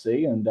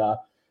USC. And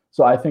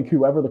so I think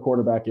whoever the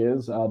quarterback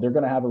is, they're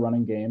going to have a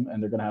running game,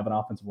 and they're going to have an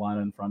offensive line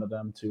in front of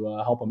them to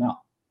help them out.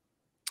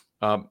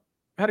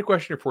 I had a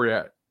question for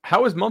you.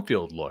 How has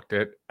Mumpfield looked?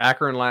 At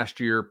Akron last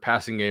year,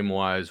 passing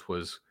game-wise,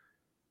 was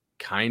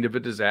kind of a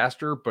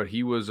disaster, but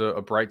he was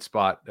a bright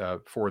spot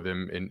for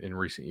them in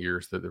recent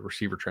years, the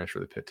receiver transfer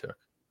that Pitt took.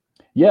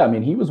 Yeah, I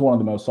mean, he was one of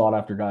the most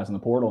sought-after guys in the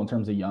portal in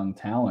terms of young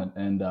talent,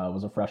 and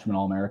was a freshman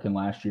All-American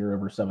last year,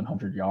 over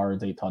 700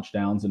 yards, 8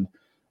 touchdowns, and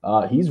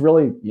he's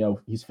really,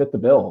 he's fit the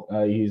bill.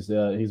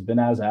 He's been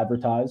as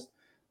advertised,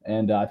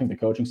 and I think the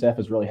coaching staff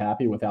is really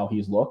happy with how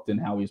he's looked and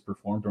how he's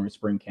performed during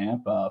spring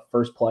camp.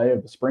 First play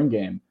of the spring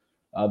game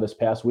this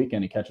past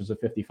weekend, he catches a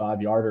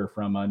 55-yarder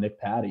from Nick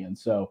Patty, and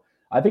so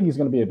I think he's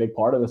going to be a big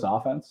part of this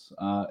offense.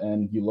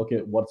 And you look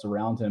at what's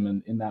around him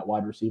and in that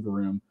wide receiver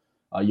room.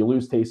 You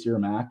lose Taysir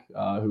Mack,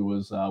 who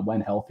was,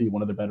 when healthy,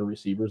 one of the better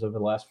receivers over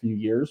the last few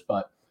years.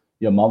 But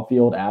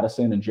Mumpfield,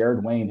 Addison, and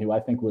Jared Wayne, who I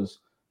think was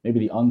maybe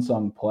the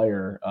unsung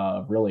player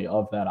really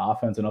of that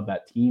offense and of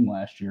that team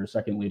last year,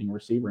 second leading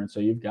receiver. And so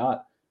you've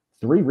got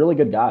 3 really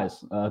good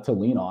guys to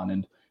lean on,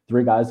 and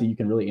 3 guys that you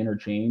can really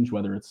interchange,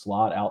 whether it's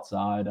slot,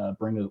 outside,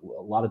 bring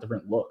a lot of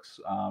different looks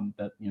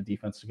that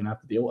defense is going to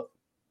have to deal with.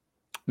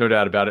 No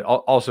doubt about it.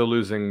 Also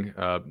losing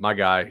my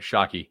guy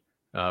Shockey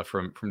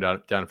from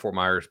down in Fort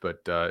Myers,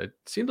 but it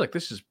seems like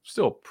this is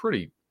still a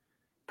pretty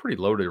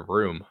loaded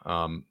room.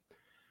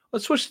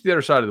 Let's switch to the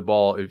other side of the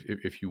ball,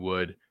 if you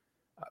would.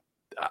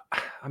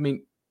 I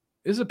mean,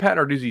 this is a Pat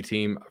Narduzzi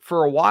team.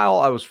 For a while,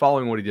 I was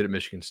following what he did at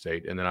Michigan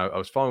State, and then I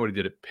was following what he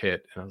did at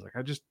Pitt, and I was like,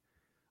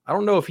 I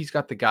don't know if he's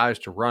got the guys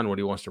to run what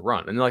he wants to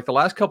run. And like the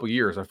last couple of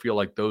years, I feel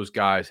like those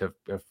guys have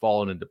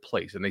fallen into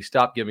place, and they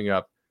stopped giving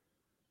up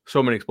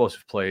so many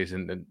explosive plays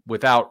and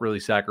without really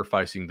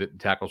sacrificing the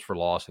tackles for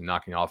loss and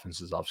knocking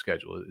offenses off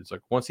schedule. It's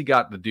like once he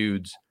got the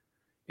dudes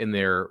in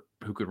there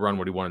who could run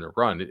what he wanted to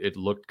run, it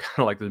looked kind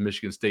of like the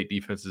Michigan State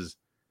defenses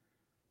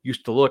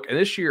used to look. And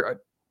this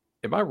year,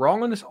 am I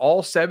wrong on this?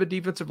 All 7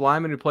 defensive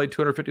linemen who played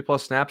 250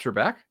 plus snaps are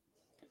back?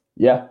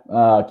 Yeah.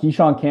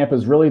 Keyshawn Camp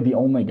is really the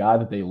only guy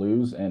that they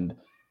lose. And,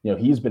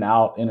 he's been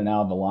in and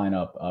out of the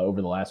lineup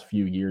over the last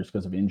few years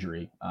because of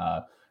injury.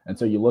 And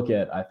so you look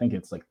at, I think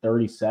it's like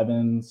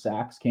 37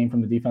 sacks came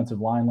from the defensive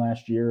line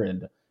last year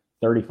and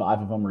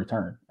 35 of them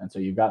returned. And so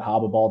you've got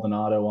Haba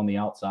Baldonado on the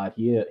outside.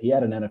 He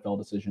had an NFL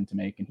decision to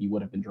make, and he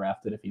would have been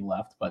drafted if he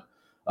left, but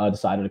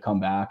decided to come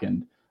back.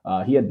 And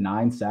he had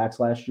 9 sacks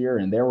last year.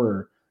 And there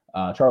were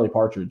Charlie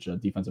Partridge, a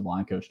defensive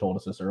line coach, told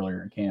us this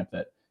earlier in camp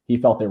that he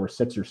felt there were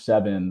 6 or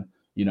 7,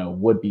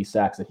 would-be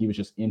sacks that he was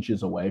just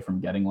inches away from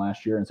getting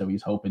last year. And so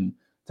he's hoping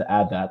to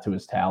add that to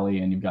his tally.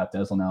 And you've got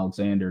Deslin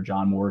Alexander,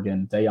 John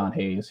Morgan, Dayon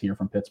Hayes here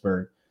from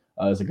Pittsburgh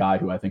is a guy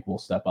who I think will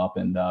step up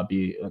and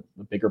be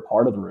a bigger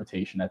part of the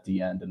rotation at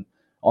the end. And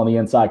on the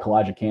inside,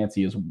 Kalijah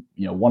Kancey is,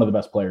 one of the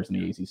best players in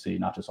the ACC,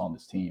 not just on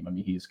this team. I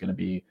mean, he's going to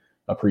be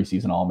a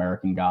preseason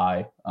All-American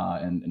guy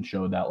and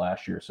showed that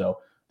last year. So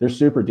they're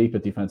super deep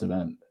at defensive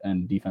end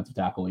and defensive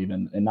tackle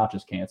even, and not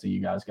just Kancey.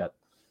 You guys got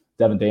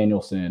Devin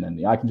Danielson,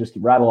 and I can just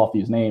rattle off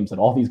these names that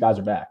all these guys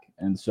are back.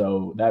 And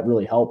so that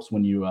really helps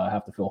when you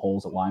have to fill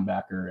holes at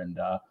linebacker. And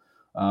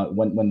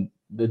when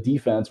the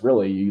defense,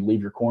 really, you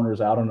leave your corners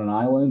out on an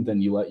island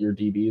and you let your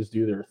DBs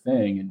do their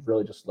thing and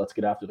really just let's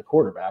get after the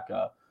quarterback.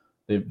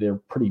 They're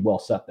pretty well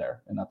set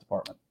there in that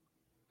department.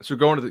 So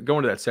going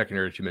to that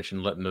secondary that you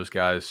mentioned, letting those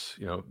guys,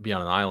 be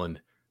on an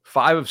island,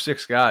 5 of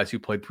 6 guys who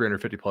played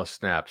 350 plus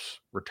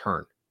snaps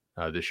return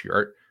this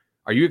year.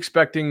 Are you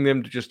expecting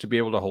them to be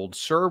able to hold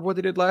serve what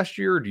they did last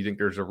year? Or do you think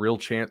there's a real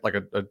chance, are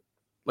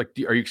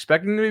you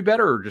expecting them to be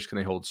better, or just can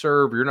they hold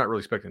serve? You're not really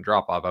expecting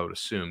drop off, I would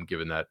assume,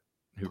 given that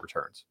who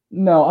returns.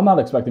 No, I'm not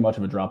expecting much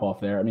of a drop off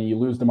there. I mean, you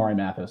lose Damari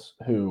Mathis,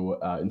 who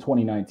in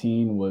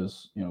 2019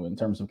 was, in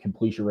terms of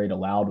completion rate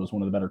allowed, was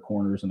one of the better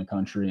corners in the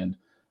country. And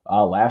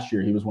last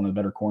year, he was one of the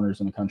better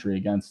corners in the country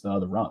against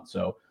the run.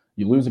 So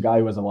you lose a guy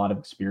who has a lot of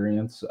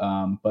experience,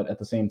 but at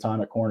the same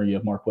time at corner, you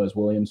have Marquez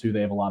Williams, who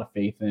they have a lot of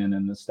faith in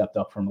and has stepped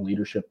up from a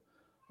leadership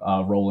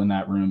role in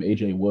that room.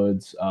 AJ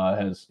Woods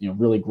has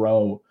really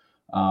grown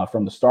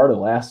from the start of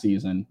last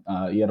season.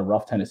 He had a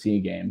rough Tennessee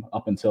game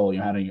up until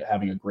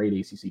having a great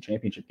ACC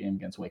championship game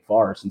against Wake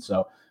Forest, and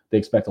so they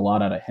expect a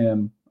lot out of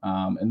him.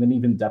 And then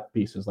even depth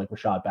pieces like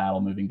Rashad Battle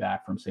moving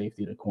back from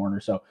safety to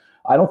corner. So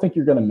I don't think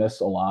you're going to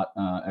miss a lot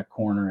at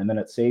corner. And then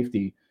at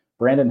safety,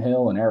 Brandon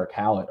Hill and Eric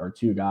Hallett are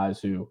 2 guys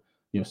who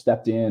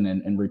stepped in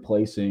and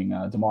replacing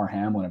DeMar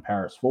Hamlin and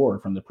Paris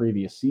Ford from the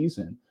previous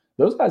season.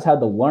 Those guys had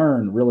to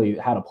learn really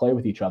how to play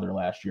with each other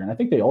last year. And I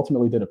think they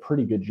ultimately did a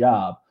pretty good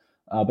job,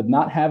 but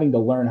not having to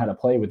learn how to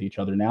play with each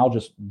other, now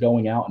just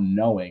going out and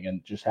knowing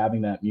and just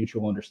having that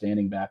mutual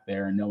understanding back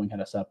there and knowing how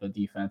to set up a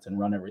defense and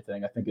run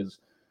everything, I think is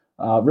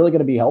really going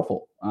to be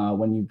helpful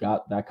when you've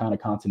got that kind of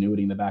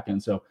continuity in the back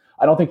end. So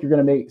I don't think you're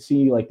going to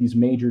see like these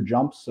major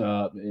jumps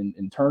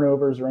in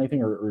turnovers or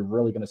anything, or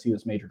really going to see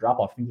this major drop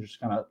off. I think they're just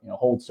kind of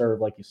hold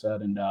serve, like you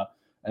said, and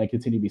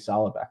continue to be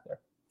solid back there.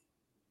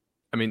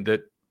 I mean,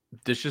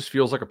 this just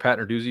feels like a Pat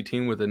Narduzzi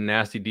team with a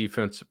nasty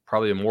defense,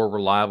 probably a more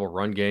reliable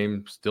run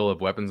game, still have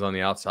weapons on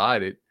the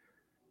outside.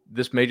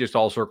 This may just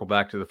all circle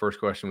back to the first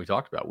question we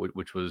talked about,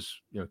 which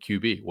was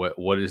QB.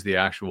 What is the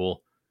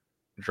actual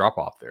drop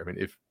off there? I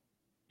mean,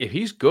 if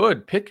he's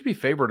good, Pitt could be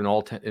favored in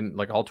all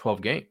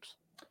 12 games.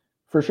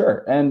 For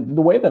sure. And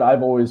the way that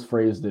I've always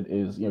phrased it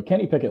is,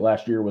 Kenny Pickett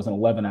last year was an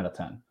 11 out of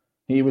 10.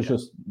 He was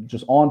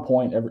just on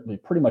point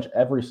pretty much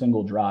every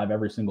single drive,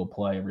 every single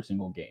play, every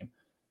single game.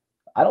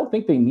 I don't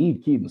think they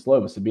need Kedon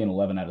Slovis to be an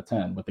 11 out of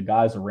 10 with the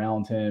guys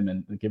around him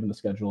and given the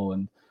schedule.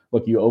 And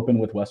look, you open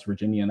with West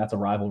Virginia, and that's a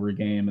rivalry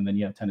game. And then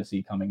you have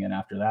Tennessee coming in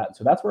after that.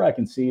 So that's where I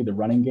can see the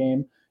running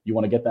game. You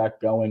want to get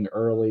that going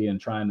early and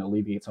try and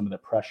alleviate some of the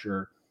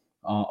pressure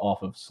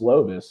off of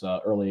Slovis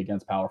early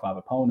against Power 5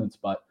 opponents.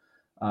 But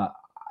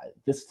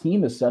this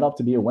team is set up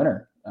to be a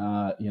winner.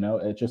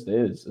 It just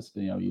is.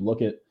 You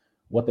look at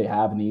what they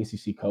have in the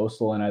ACC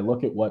Coastal, and I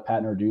look at what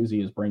Pat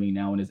Narduzzi is bringing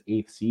now in his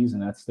 8th season.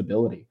 That's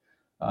stability.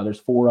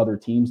 There's 4 other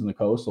teams in the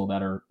Coastal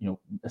that are,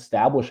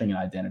 establishing an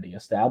identity,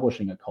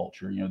 establishing a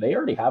culture. They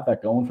already have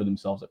that going for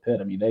themselves at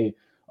Pitt. I mean, they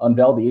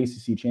unveiled the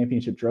ACC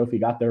championship trophy,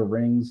 got their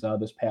rings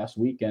this past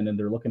weekend, and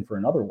they're looking for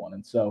another one.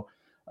 And so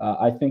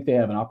I think they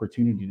have an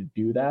opportunity to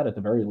do that at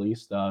the very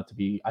least, to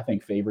be, I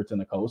think, favorites in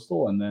the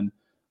Coastal, and then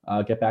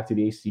get back to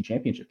the ACC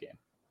championship game.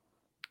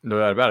 No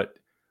doubt about it.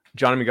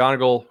 Johnny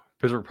McGonigal,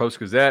 Pittsburgh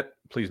Post-Gazette.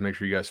 Please make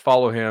sure you guys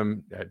follow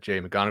him at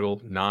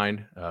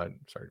JMcGonigal9.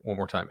 One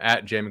more time,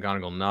 at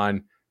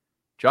JMcGonigal9.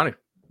 Johnny,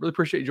 really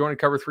appreciate you joining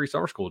Cover 3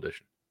 Summer School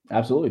Edition.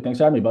 Absolutely. Thanks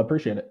for having me, bud.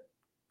 Appreciate it.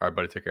 All right,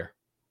 buddy. Take care.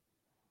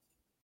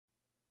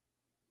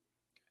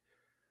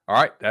 All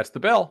right, that's the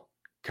bell.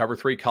 Cover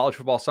 3 College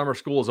Football Summer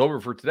School is over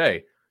for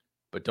today.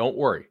 But don't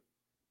worry.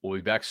 We'll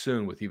be back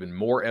soon with even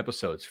more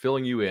episodes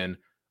filling you in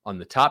on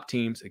the top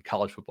teams in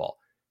college football.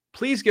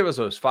 Please give us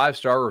those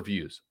 5-star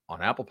reviews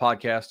on Apple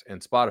Podcasts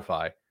and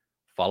Spotify.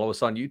 Follow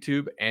us on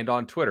YouTube and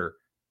on Twitter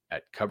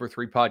at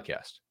Cover3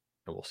 Podcast,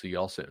 and we'll see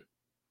y'all soon.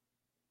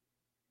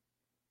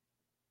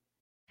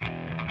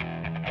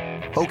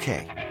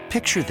 Okay,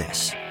 picture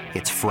this.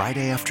 It's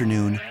Friday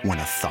afternoon when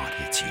a thought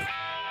hits you.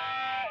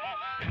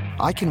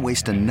 I can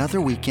waste another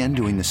weekend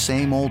doing the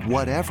same old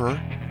whatever,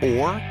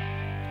 or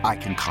I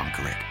can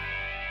conquer it.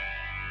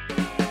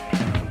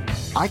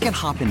 I can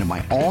hop into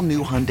my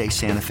all-new Hyundai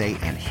Santa Fe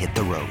and hit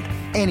the road.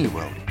 Any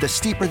road. The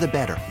steeper, the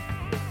better.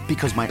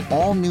 Because my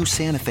all-new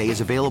Santa Fe is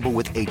available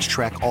with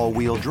H-Track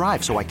all-wheel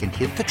drive, so I can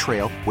hit the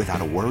trail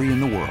without a worry in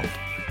the world.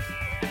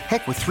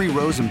 Heck, with 3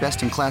 rows and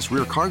best-in-class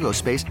rear cargo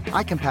space,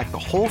 I can pack the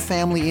whole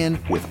family in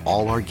with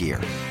all our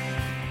gear.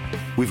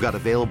 We've got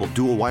available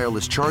dual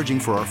wireless charging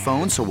for our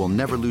phones, so we'll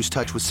never lose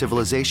touch with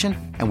civilization,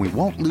 and we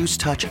won't lose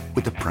touch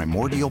with the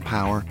primordial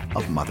power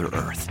of Mother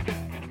Earth.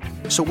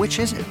 So which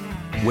is it?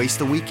 Waste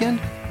the weekend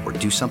or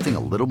do something a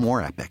little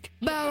more epic?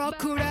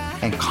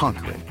 And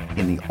conquer it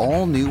in the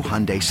all-new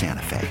Hyundai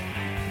Santa Fe.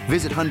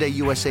 Visit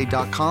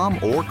HyundaiUSA.com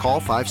or call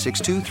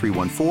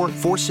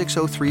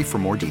 562-314-4603 for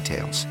more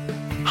details.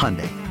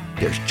 Hyundai,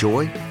 there's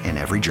joy in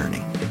every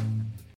journey.